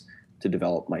nonprofits to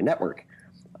develop my network.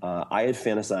 I had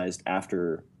fantasized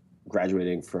after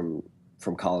graduating from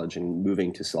college and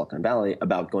moving to Silicon Valley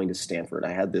about going to Stanford.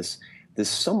 I had this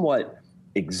somewhat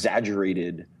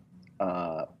exaggerated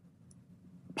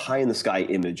pie in the sky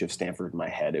image of Stanford in my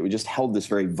head. It just held this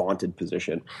very vaunted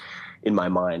position in my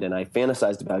mind. And I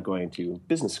fantasized about going to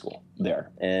business school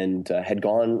there, and had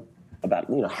gone about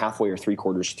halfway or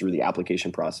 3/4 through the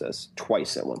application process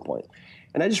twice at one point.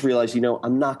 And I just realized,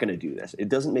 I'm not going to do this. It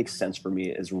doesn't make sense for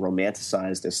me, as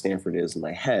romanticized as Stanford is in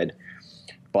my head.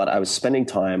 But I was spending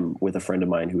time with a friend of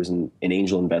mine who was an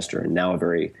angel investor and now a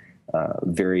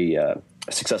very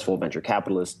successful venture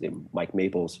capitalist named Mike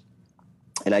Maples.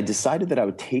 And I decided that I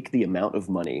would take the amount of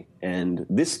money, and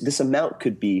this amount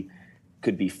could be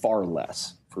far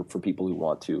less for people who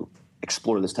want to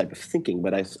explore this type of thinking.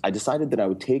 But I decided that I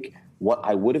would take what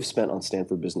I would have spent on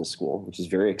Stanford Business School, which is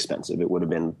very expensive. It would have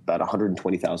been about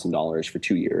 $120,000 for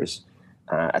 2 years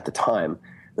at the time,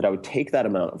 that I would take that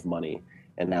amount of money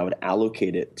and I would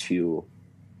allocate it to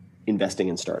investing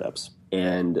in startups,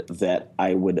 and that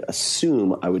I would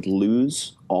assume I would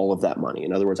lose all of that money.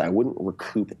 In other words, I wouldn't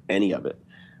recoup any of it,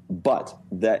 but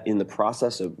that in the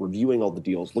process of reviewing all the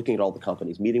deals, looking at all the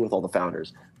companies, meeting with all the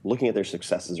founders, looking at their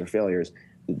successes or failures,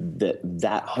 that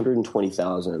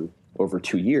 $120,000 over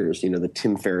 2 years, the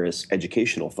Tim Ferriss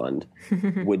educational fund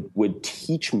would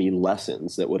teach me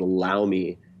lessons that would allow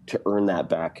me to earn that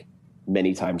back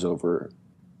many times over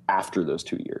after those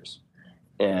 2 years.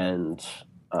 And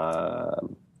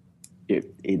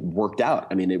it worked out.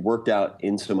 It worked out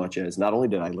in so much as not only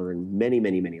did I learn many,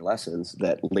 many, many lessons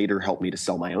that later helped me to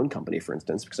sell my own company, for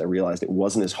instance, because I realized it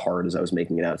wasn't as hard as I was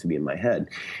making it out to be in my head,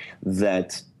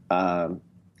 that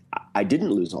I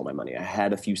didn't lose all my money. I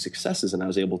had a few successes, and I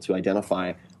was able to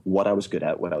identify what I was good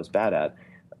at, what I was bad at.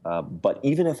 But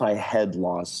even if I had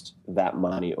lost that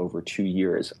money over 2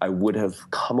 years, I would have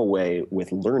come away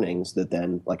with learnings that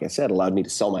then, like I said, allowed me to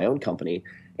sell my own company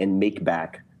and make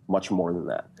back much more than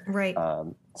that. Right.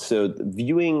 So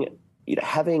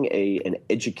having an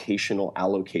educational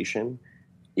allocation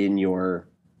in your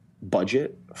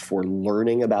budget for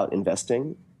learning about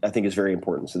investing I think is very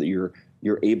important, so that you're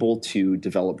able to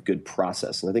develop good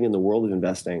process. And I think in the world of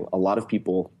investing, a lot of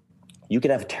people, you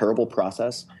can have a terrible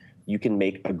process, you can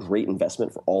make a great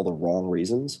investment for all the wrong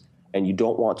reasons, and you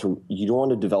don't want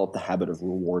to develop the habit of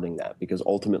rewarding that, because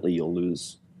ultimately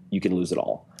you can lose it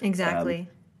all. Exactly.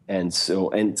 And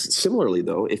similarly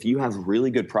though, if you have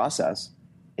really good process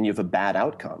and you have a bad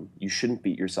outcome, you shouldn't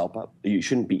beat yourself up. You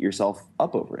shouldn't beat yourself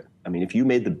up over it. I mean, if you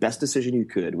made the best decision you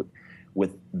could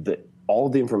with all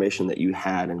the information that you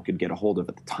had and could get a hold of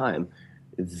at the time,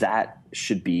 that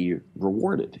should be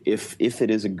rewarded. If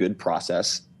it is a good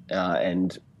process,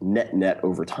 and net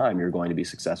over time, you're going to be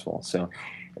successful. So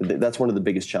that's one of the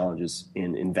biggest challenges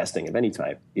in investing of any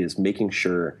type, is making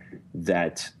sure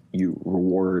that you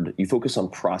focus on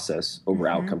process over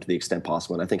outcome to the extent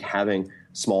possible. And I think having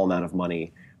small amount of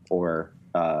money, or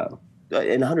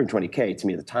and 120K to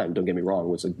me at the time, don't get me wrong,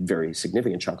 was a very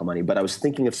significant chunk of money, but I was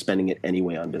thinking of spending it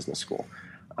anyway on business school.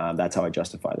 That's how I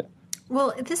justified it.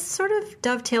 Well, this sort of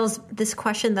dovetails this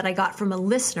question that I got from a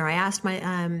listener. I asked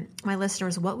my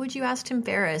listeners, what would you ask Tim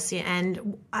Ferriss?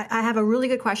 And I have a really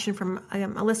good question from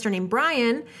a listener named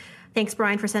Brian. Thanks,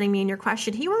 Brian, for sending me in your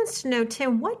question. He wants to know,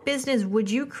 Tim, what business would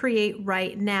you create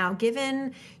right now,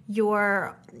 given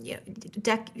your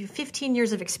 15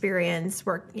 years of experience?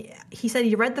 He said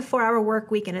he read The 4-Hour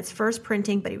Workweek in its first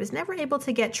printing, but he was never able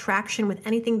to get traction with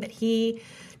anything that he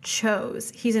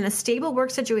chose. He's in a stable work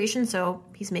situation, so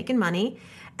he's making money,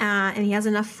 and he has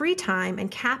enough free time and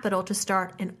capital to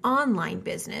start an online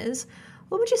business.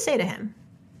 What would you say to him?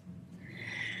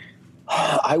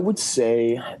 I would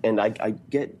say, and I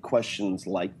get questions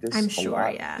like this I'm sure, a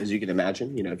lot, yeah. as you can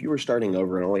imagine. If you were starting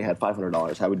over and only had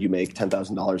 $500, how would you make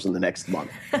 $10,000 in the next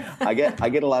month? I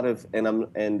get a lot of, and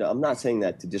I'm not saying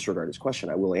that to disregard his question.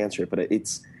 I will answer it, but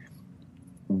it's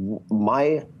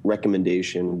my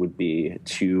recommendation would be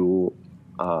to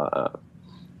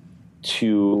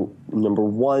number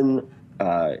one,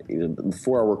 the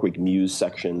 4-Hour Workweek Muse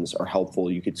sections are helpful.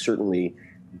 You could certainly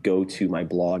go to my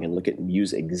blog and look at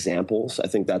Muse examples. I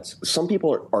think that's, some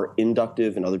people are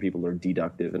inductive and other people are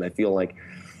deductive. And I feel like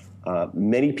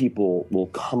many people will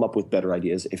come up with better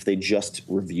ideas if they just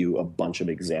review a bunch of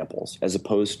examples, as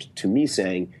opposed to me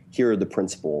saying, here are the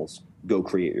principles, go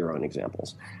create your own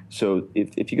examples. So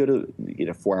if you go to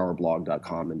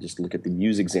 4hourblog.com and just look at the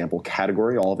Muse example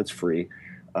category, all of it's free.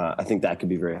 I think that could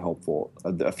be very helpful.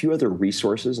 A few other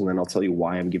resources, and then I'll tell you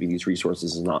why I'm giving these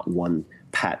resources is not one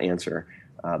pat answer.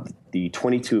 The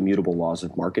 22 Immutable Laws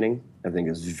of Marketing, I think,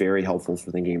 is very helpful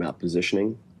for thinking about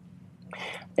positioning.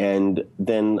 And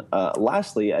then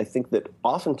lastly, I think that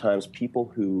oftentimes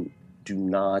people who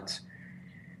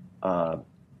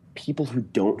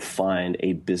don't find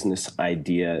a business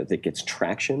idea that gets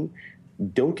traction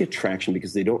don't get traction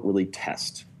because they don't really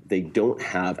test. They don't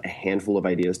have a handful of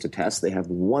ideas to test. They have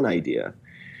one idea,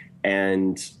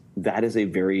 and that is a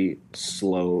very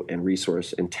slow and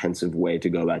resource-intensive way to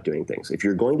go about doing things. If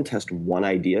you're going to test one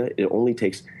idea, it only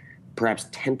takes perhaps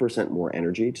 10% more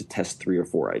energy to test 3 or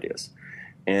 4 ideas.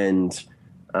 And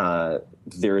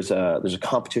there's a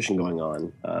competition going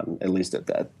on, at least at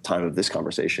the time of this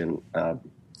conversation,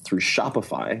 through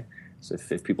Shopify. So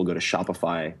if people go to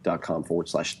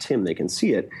shopify.com/Tim, they can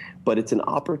see it. But it's an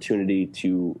opportunity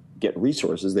to get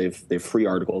resources. They've free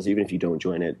articles, even if you don't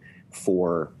join it,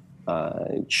 for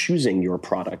choosing your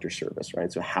product or service,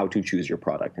 right? So how to choose your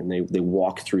product. And they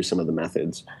walk through some of the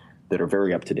methods that are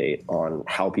very up to date on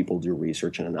how people do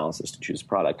research and analysis to choose a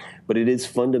product. But it is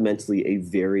fundamentally a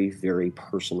very, very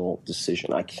personal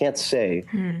decision. I can't say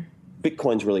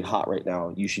Bitcoin's really hot right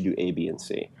now, you should do A, B, and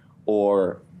C.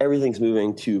 Or everything's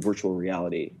moving to virtual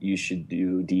reality, you should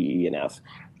do D, E, and F.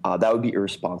 That would be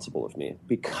irresponsible of me,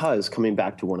 because coming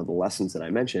back to one of the lessons that I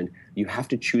mentioned, you have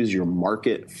to choose your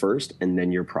market first and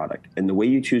then your product. And the way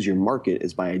you choose your market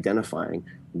is by identifying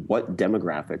what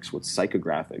demographics, what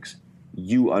psychographics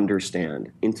you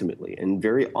understand intimately. And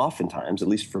very oftentimes, at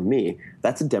least for me,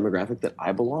 that's a demographic that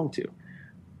I belong to.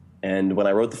 And when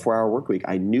I wrote the 4-Hour Workweek,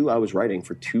 I knew I was writing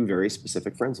for 2 very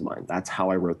specific friends of mine. That's how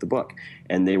I wrote the book.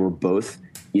 And they were both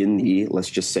in the,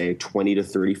 let's just say, 20 to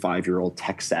 35-year-old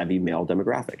tech-savvy male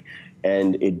demographic.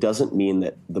 And it doesn't mean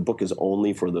that the book is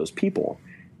only for those people.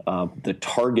 The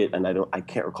target, and I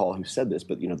can't recall who said this,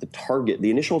 but the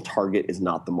initial target is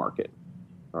not the market.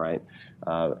 All right.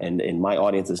 And my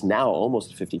audience is now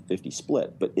almost a 50-50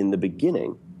 split. But in the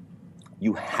beginning,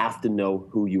 you have to know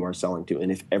who you are selling to.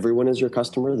 And if everyone is your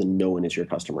customer, then no one is your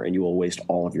customer, and you will waste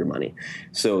all of your money.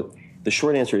 So the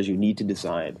short answer is you need to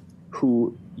decide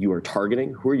who you are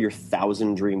targeting. Who are your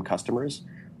 1,000 dream customers?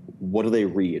 What do they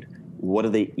read? What do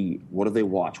they eat? What do they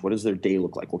watch? What does their day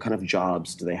look like? What kind of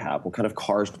jobs do they have? What kind of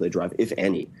cars do they drive, if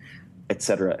any? et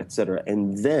cetera, et cetera.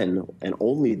 And then, and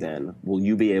only then, will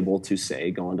you be able to say,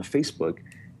 go onto Facebook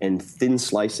and thin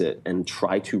slice it and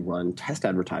try to run test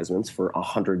advertisements for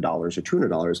 $100 or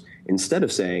 $200 instead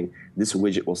of saying, this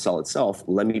widget will sell itself.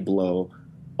 Let me blow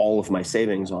all of my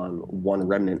savings on one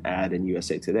remnant ad in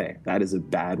USA Today. That is a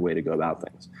bad way to go about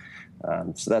things.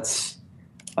 So that's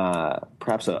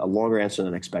perhaps a longer answer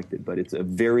than expected, but it's a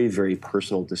very, very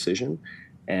personal decision.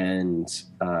 And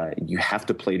you have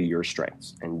to play to your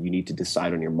strengths, and you need to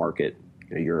decide on your market,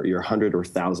 your 100 or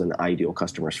 1,000 ideal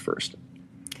customers first.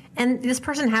 And this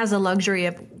person has the luxury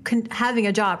of having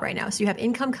a job right now. So you have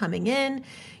income coming in.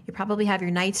 You probably have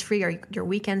your nights free or your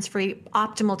weekends free.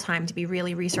 Optimal time to be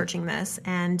really researching this.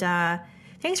 And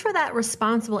thanks for that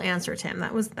responsible answer, Tim.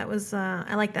 That was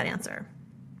I like that answer.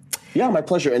 Yeah, my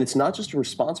pleasure. And it's not just a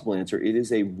responsible answer. It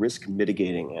is a risk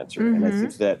mitigating answer. Mm-hmm. And I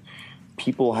think that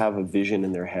people have a vision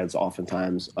in their heads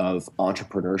oftentimes of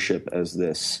entrepreneurship as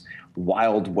this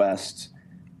Wild West,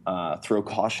 throw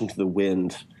caution to the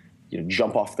wind,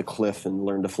 jump off the cliff and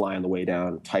learn to fly on the way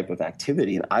down type of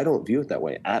activity. And I don't view it that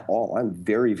way at all. I'm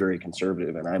very, very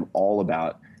conservative, and I'm all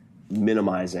about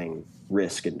minimizing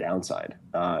risk and downside.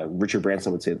 Richard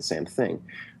Branson would say the same thing.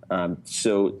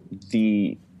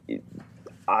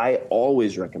 I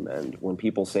always recommend when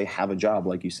people say have a job,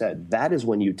 like you said, that is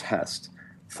when you test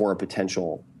for a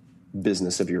potential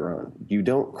business of your own. You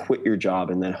don't quit your job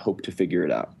and then hope to figure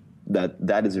it out.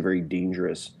 That is a very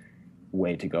dangerous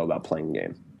way to go about playing the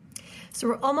game. So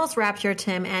we're almost wrapped here,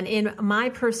 Tim, and in my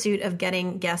pursuit of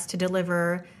getting guests to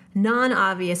deliver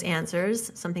non-obvious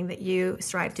answers, something that you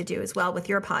strive to do as well with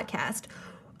your podcast,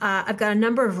 I've got a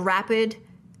number of rapid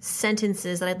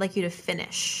sentences that I'd like you to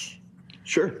finish.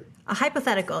 Sure. A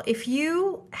hypothetical. If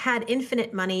you had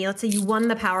infinite money, let's say you won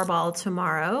the Powerball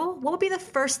tomorrow, what would be the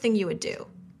first thing you would do?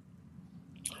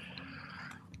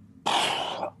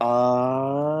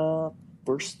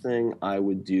 First thing I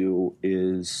would do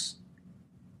is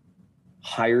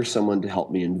hire someone to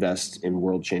help me invest in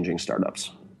world-changing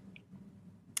startups.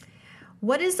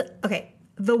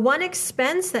 The one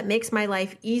expense that makes my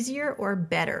life easier or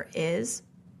better is?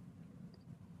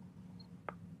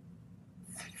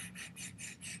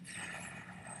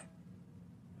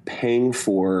 Paying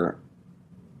for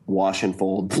wash and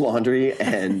fold laundry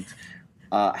and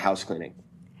house cleaning.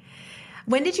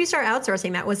 When did you start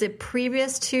outsourcing that? Was it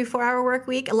previous to 4-Hour Work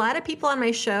Week? A lot of people on my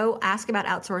show ask about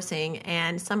outsourcing,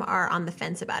 and some are on the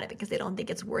fence about it because they don't think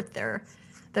it's worth their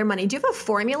money. Do you have a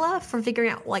formula for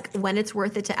figuring out when it's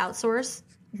worth it to outsource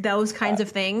those kinds of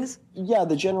things? Yeah,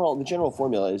 the general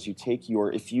formula is you take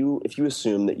if you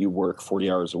assume that you work 40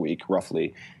 hours a week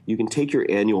roughly, you can take your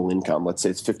annual income, let's say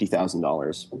it's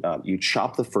 $50,000. You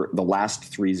chop the last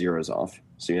 3 zeros off,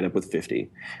 so you end up with 50.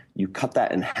 You cut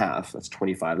that in half, that's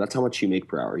 25. That's how much you make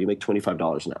per hour. You make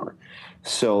 $25 an hour.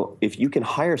 So if you can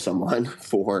hire someone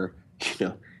for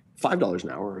 $5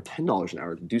 an hour or $10 an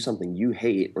hour to do something you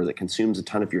hate or that consumes a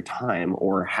ton of your time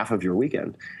or half of your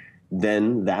weekend,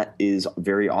 then that is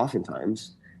very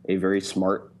oftentimes a very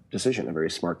smart decision, a very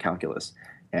smart calculus.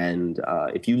 And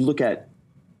if you look at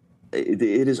it,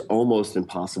 it is almost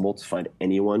impossible to find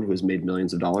anyone who has made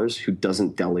millions of dollars who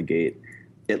doesn't delegate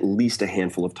at least a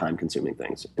handful of time-consuming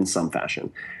things in some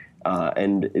fashion.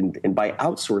 And by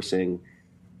outsourcing,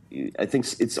 I think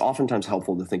it's oftentimes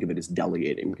helpful to think of it as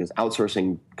delegating, because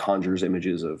outsourcing conjures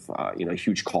images of a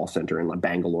huge call center in like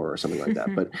Bangalore or something like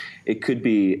that. But it could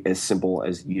be as simple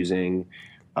as using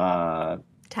TaskRabbit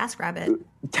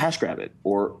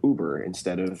or Uber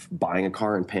instead of buying a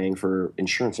car and paying for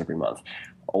insurance every month,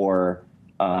 or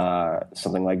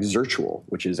something like Zirtual,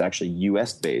 which is actually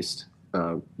U.S.-based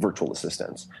virtual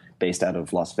assistants based out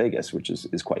of Las Vegas, which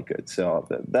is quite good. So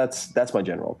that's my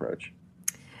general approach.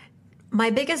 My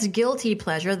biggest guilty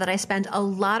pleasure that I spend a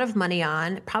lot of money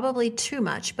on, probably too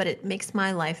much, but it makes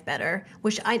my life better,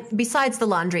 besides the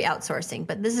laundry outsourcing,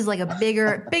 but this is like a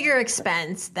bigger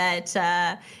expense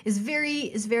that is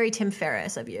very Tim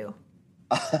Ferriss of you.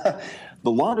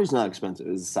 The laundry's not expensive,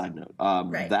 as a side note.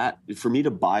 Right. That, for me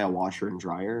to buy a washer and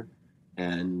dryer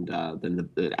and then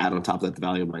add on top of that the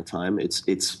value of my time, it's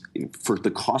for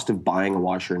the cost of buying a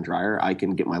washer and dryer, I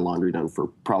can get my laundry done for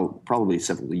probably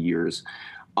several years.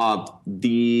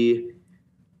 The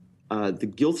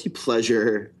guilty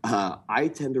pleasure,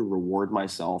 I tend to reward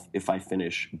myself if I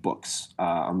finish books.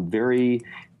 I'm very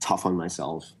tough on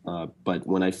myself, but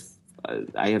when I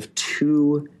have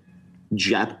 2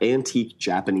 antique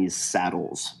Japanese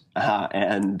saddles,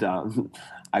 and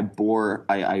I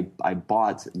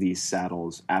bought these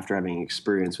saddles after having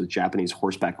experience with Japanese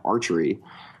horseback archery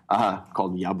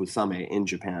called Yabusame in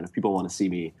Japan. If people want to see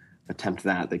me attempt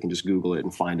that, they can just Google it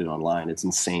and find it online. It's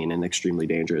insane and extremely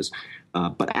dangerous.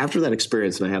 But after that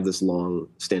experience, and I have this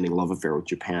long-standing love affair with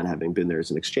Japan, having been there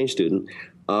as an exchange student,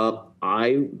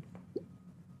 I,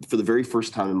 for the very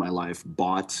first time in my life,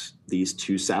 bought these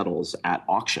two saddles at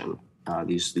auction.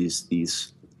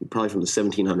 These probably from the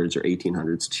 1700s or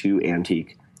 1800s, two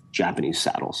antique Japanese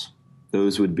saddles.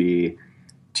 Those would be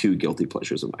two guilty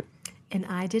pleasures of mine. And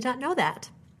I did not know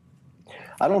that.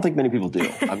 I don't think many people do.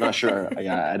 I'm not sure.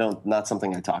 Yeah, not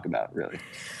something I talk about really.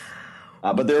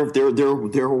 But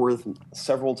they're worth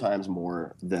several times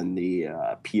more than the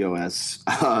POS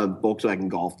Volkswagen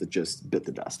Golf that just bit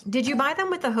the dust. Did you buy them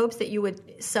with the hopes that you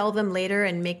would sell them later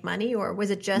and make money, or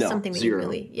was it just something that zero. you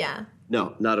really? Yeah.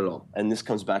 No, not at all. And this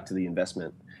comes back to the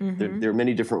investment. Mm-hmm. There are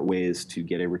many different ways to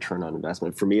get a return on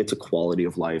investment. For me, it's a quality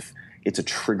of life. It's a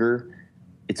trigger.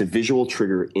 It's a visual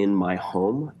trigger in my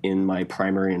home, in my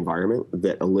primary environment,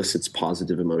 that elicits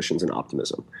positive emotions and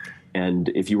optimism. And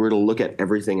if you were to look at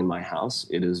everything in my house,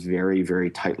 it is very, very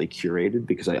tightly curated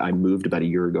because I moved about a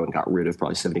year ago and got rid of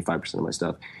probably 75% of my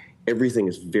stuff. Everything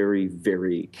is very,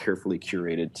 very carefully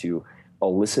curated to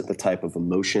elicit the type of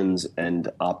emotions and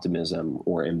optimism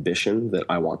or ambition that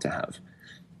I want to have.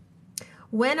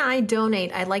 When I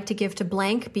donate, I like to give to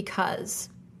blank because...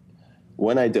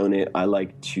 When I donate, I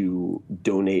like to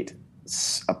donate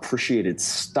appreciated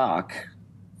stock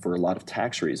for a lot of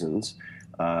tax reasons,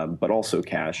 but also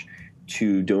cash,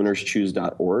 to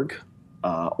donorschoose.org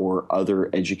or other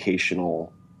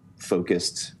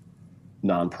educational-focused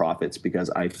nonprofits, because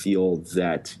I feel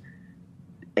that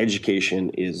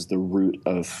education is the root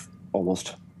of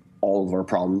almost all of our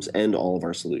problems and all of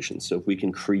our solutions. So if we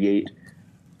can create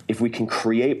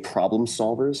problem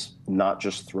solvers, not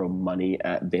just throw money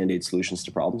at Band-Aid solutions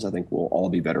to problems, I think we'll all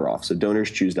be better off. So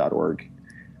donorschoose.org,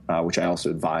 which I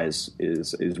also advise,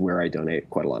 is where I donate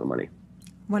quite a lot of money.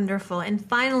 Wonderful. And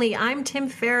finally, I'm Tim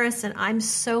Ferriss, and I'm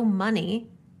so money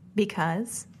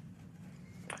because...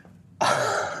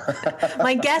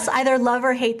 My guests either love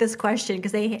or hate this question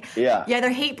because you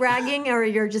either hate bragging or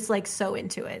you're just like so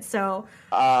into it. So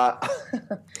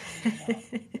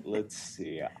let's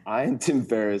see. I'm Tim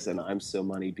Ferriss and I'm so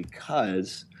money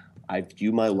because I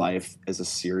view my life as a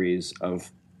series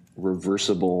of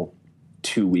reversible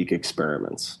 2-week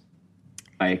experiments.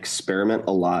 I experiment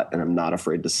a lot and I'm not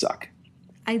afraid to suck.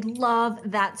 I love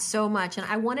that so much. And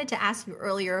I wanted to ask you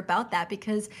earlier about that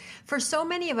because for so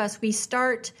many of us, we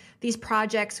start these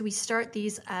projects, we start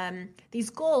these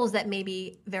goals that may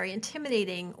be very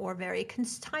intimidating or very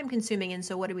time consuming. And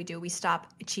so what do? We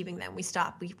stop achieving them. We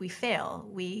stop, we fail.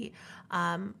 We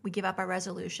give up our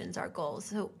resolutions, our goals.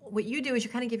 So what you do is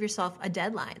you kind of give yourself a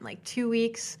deadline, like 2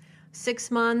 weeks, 6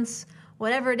 months,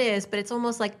 whatever it is, but it's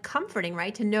almost like comforting,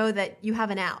 right? To know that you have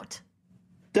an out.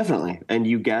 Definitely. And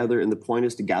you gather, and the point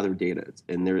is to gather data.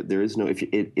 And there is no,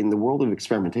 in the world of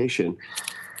experimentation,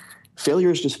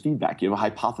 failure is just feedback. You have a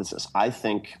hypothesis. I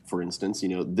think, for instance,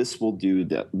 this will do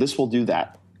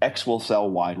that. X will sell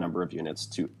Y number of units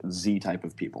to Z type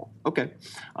of people. Okay.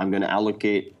 I'm going to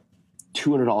allocate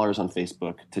 $200 on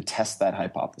Facebook to test that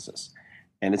hypothesis.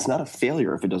 And it's not a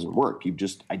failure if it doesn't work. You've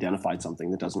just identified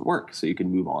something that doesn't work. So you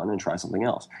can move on and try something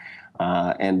else.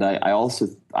 And I also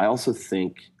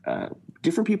think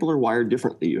different people are wired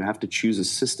differently. You have to choose a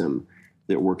system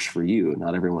that works for you.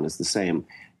 Not everyone is the same.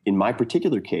 In my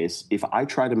particular case, if I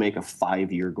try to make a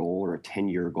 5-year goal or a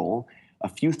 10-year goal, a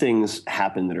few things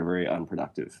happen that are very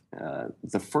unproductive.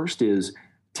 The first is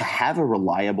to have a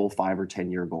reliable 5 or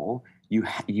 10-year goal,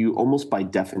 you almost by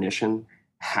definition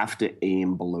have to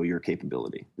aim below your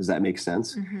capability. Does that make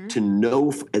sense? Mm-hmm. To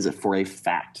know for a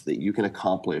fact that you can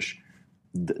accomplish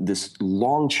this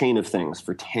long chain of things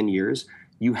for 10 years,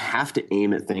 you have to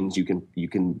aim at things you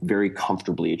can very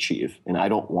comfortably achieve. And I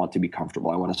don't want to be comfortable.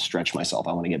 I want to stretch myself.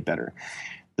 I want to get better.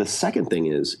 The second thing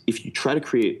is, if you try to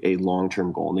create a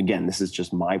long-term goal, and again, this is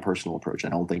just my personal approach. I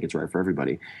don't think it's right for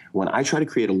everybody. When I try to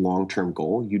create a long-term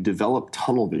goal, you develop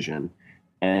tunnel vision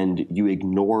and you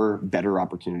ignore better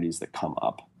opportunities that come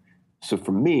up. So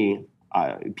for me,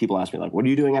 people ask me, like, what are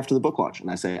you doing after the book launch? And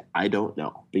I say, I don't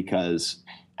know, because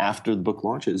after the book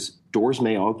launches, doors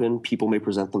may open, people may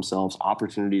present themselves,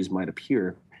 opportunities might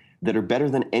appear that are better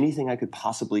than anything I could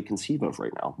possibly conceive of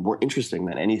right now, more interesting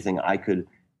than anything I could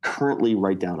currently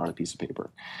write down on a piece of paper.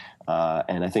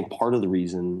 And I think part of the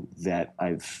reason that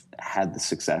I've had the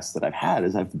success that I've had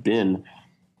is I've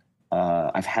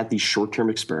had these short-term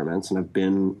experiments, and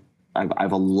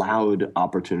I've allowed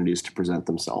opportunities to present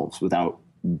themselves without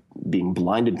being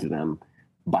blinded to them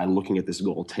by looking at this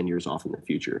goal 10 years off in the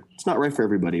future. It's not right for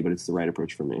everybody, but it's the right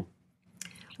approach for me.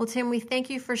 Well, Tim, we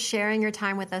thank you for sharing your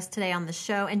time with us today on the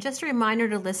show. And just a reminder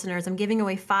to listeners, I'm giving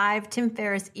away 5 Tim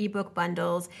Ferriss ebook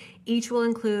bundles. Each will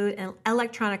include an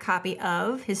electronic copy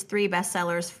of his 3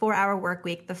 bestsellers, 4-Hour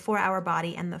Workweek, The 4-Hour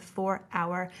Body, and The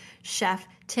 4-Hour Chef.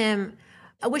 Tim,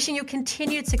 wishing you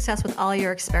continued success with all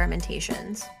your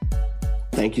experimentations.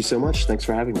 Thank you so much. Thanks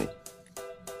for having me.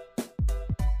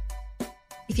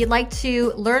 If you'd like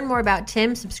to learn more about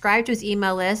Tim, subscribe to his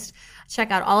email list,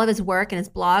 check out all of his work and his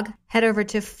blog, head over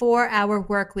to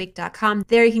 4hourworkweek.com.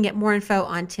 There you can get more info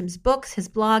on Tim's books, his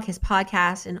blog, his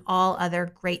podcast, and all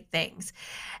other great things.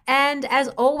 And as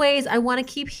always, I want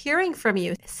to keep hearing from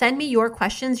you. Send me your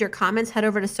questions, your comments. Head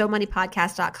over to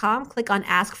SoMoneyPodcast.com, click on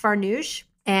Ask Farnoosh,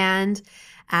 and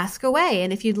ask away.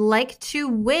 And if you'd like to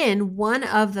win one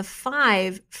of the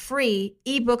 5 free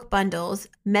ebook bundles,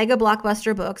 mega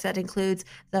blockbuster books that includes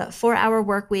the 4-Hour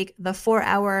Workweek, the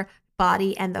 4-Hour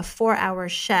Body, and the 4-Hour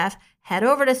Chef, head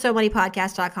over to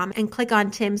SoMoneyPodcast.com and click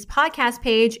on Tim's podcast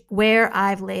page where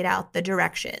I've laid out the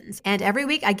directions. And every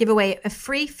week I give away a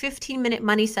free 15-minute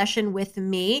money session with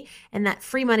me. And that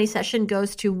free money session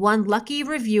goes to one lucky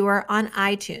reviewer on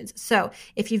iTunes. So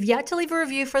if you've yet to leave a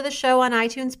review for the show on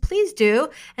iTunes, please do.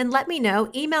 And let me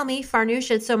know. Email me,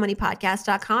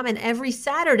 farnoosh@SoMoneyPodcast.com. And every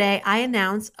Saturday I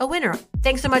announce a winner.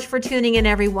 Thanks so much for tuning in,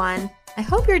 everyone. I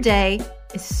hope your day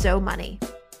is so money.